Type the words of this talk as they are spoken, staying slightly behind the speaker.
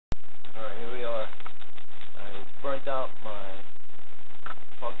out my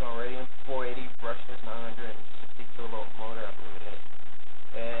Pulse-on Radiant 480 Brushless 960 kilovolt motor, I believe it is.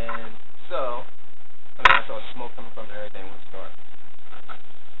 And so, I saw smoke coming from it and everything would start.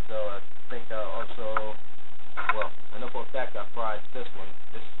 So I think I also, well, I know for a fact I fried this one.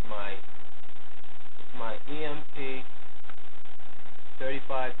 This is my EMP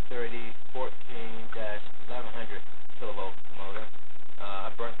 3530 14-1100 kilovolt motor.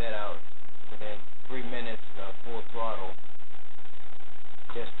 I burnt that out within 3 minutes full throttle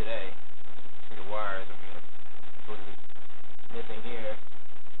just today. See the wires are completely missing here.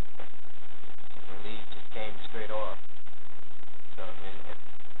 The lead just came straight off. So I mean,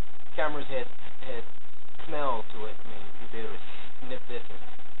 cameras had smell to it. I mean, you'd be able to sniff this and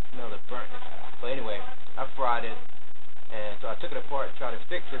smell the burntness. But anyway, I fried it, and so I took it apart and tried to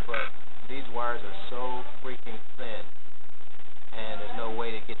fix it, but these wires are so freaking thin, and there's no way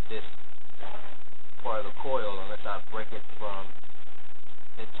to get this part of the coil unless I break it from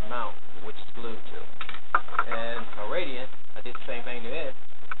its mount, which it's glued to. And my Radiant, I did the same thing to it,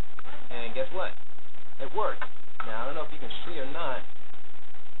 and guess what? It worked. Now, I don't know if you can see or not,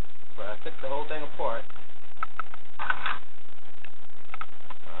 but I took the whole thing apart.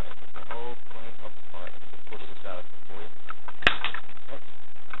 Alright, took the whole thing apart. Let me just push this out for you. Oops.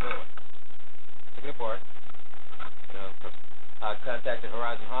 Anyway, took it apart. You know, I contacted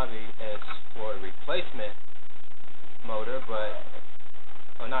Horizon Hobby as for a replacement motor, but,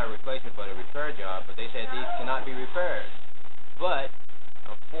 well, not a replacement, but a repair job, but they said these cannot be repaired. But,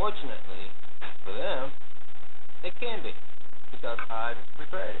 unfortunately, for them, they can be, because I've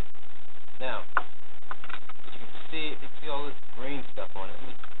repaired it. Now, as you can see all this green stuff on it. Let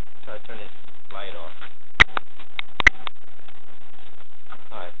me try to turn this light off.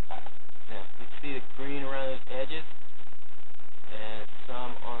 Alright, now, you can see the green around those edges, and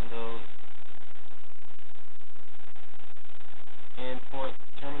some on those endpoint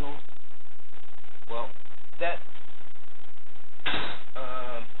terminals. Well, that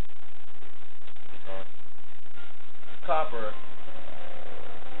copper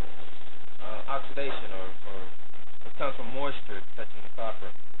oxidation, or it comes from moisture touching the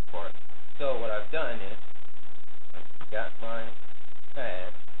copper part. So what I've done is I've got my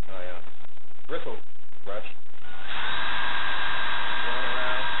pad, my bristle brush, going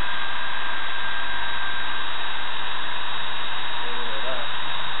around, cleaning it up.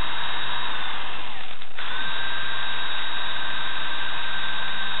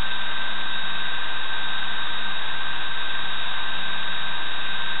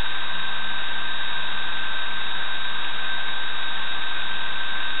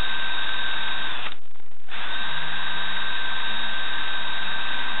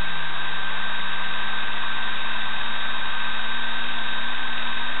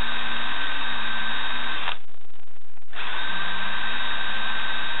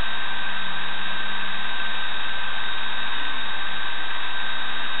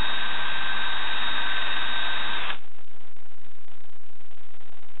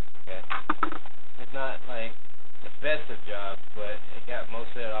 It's not like the best of jobs, but it got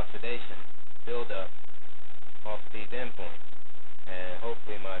most of that oxidation build up off of these endpoints, and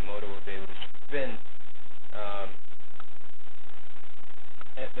hopefully my motor will be able to spin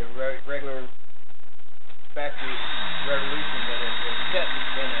at the regular factory revolution that it's set to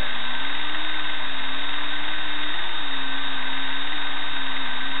spin at.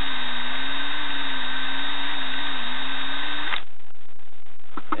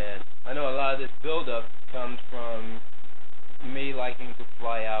 I know a lot of this buildup comes from me liking to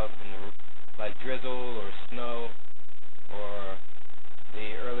fly out in the, like drizzle or snow or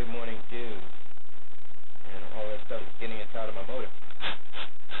the early morning dew, and all that stuff is getting inside of my motor.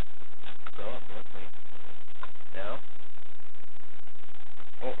 So, let's see. Now,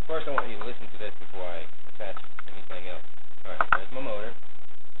 well, first I want you to listen to this before I attach anything else. Alright, there's my motor.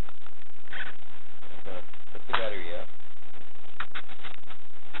 I'm going to put the battery up.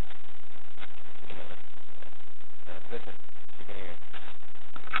 Listen, you can hear it.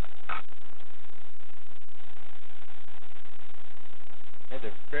 It's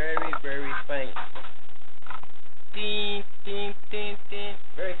a very, very faint ding, ding, ding, ding.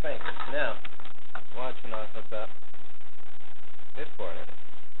 Very faint. Now, watch when I hook up this part of it.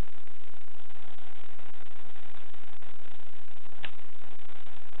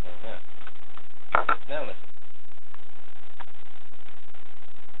 Now listen.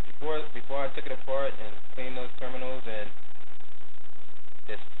 Before I took it apart and cleaned those terminals and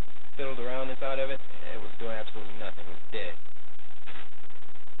just fiddled around inside of it, it was doing absolutely nothing. It was dead.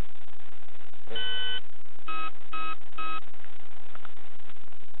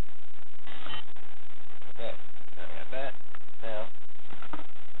 Okay. Now I got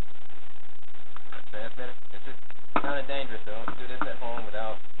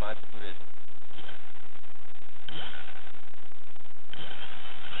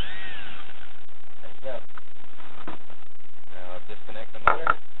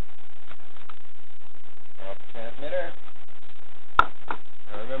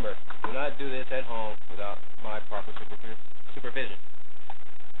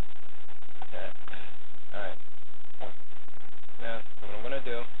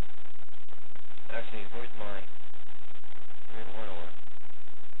my 3-in-1 oil?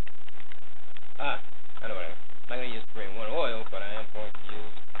 I know what I'm not going to use 3-in-1 oil, but I am going to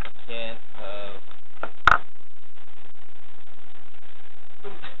use a can of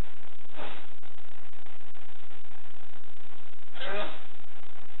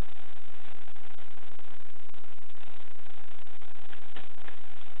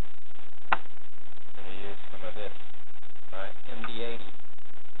some of this, right? MD80.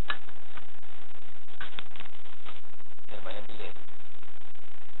 And my MD80.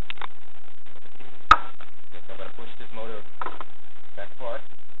 Okay, so I'm going to push this motor back apart.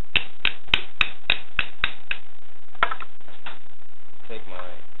 Take my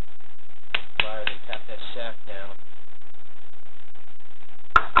pliers and tap that shaft down.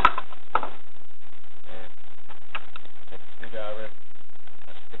 And take the screwdriver.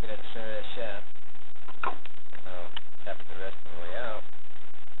 I'll stick it in the center of that shaft. Tap it the rest of the way out.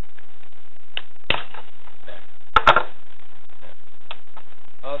 There.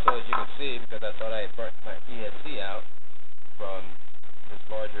 Also, as you can see, because I thought I had burnt my ESC out from this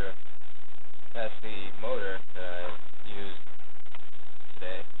larger capacity motor that I used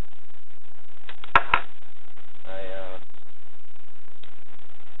today, I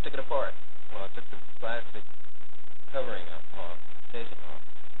took it apart. Well, I took the plastic covering off, casing off,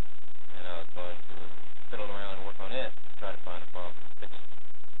 and I was going to fiddle around and work on it, try to find a problem and fix it.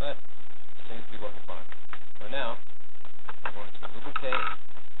 But it seems to be working fine. So now, I'm going to lubricate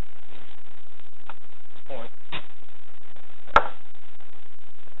this point.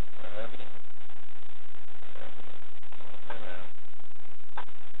 Rub it in. All the way around.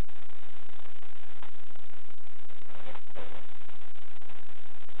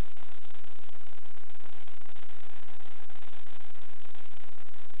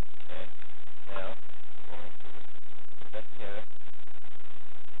 Okay. Now, I'm going to put that together.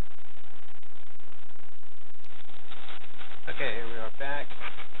 Okay, here we are back.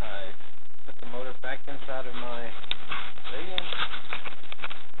 I put the motor back inside of my radiant.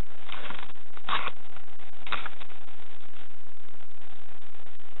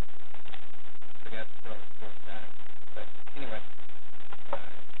 Forgot to throw the fork back. But anyway, I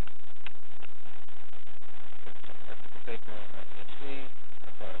put some electrical paper on my ESC. I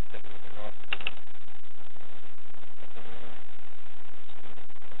thought I'd take a little bit off.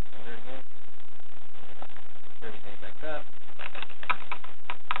 Motor again. Everything back up.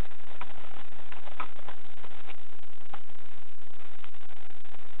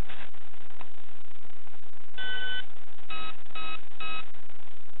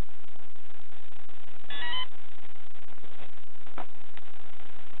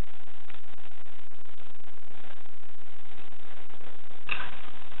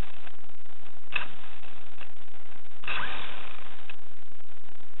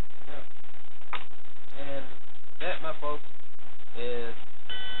 And that, my folks, is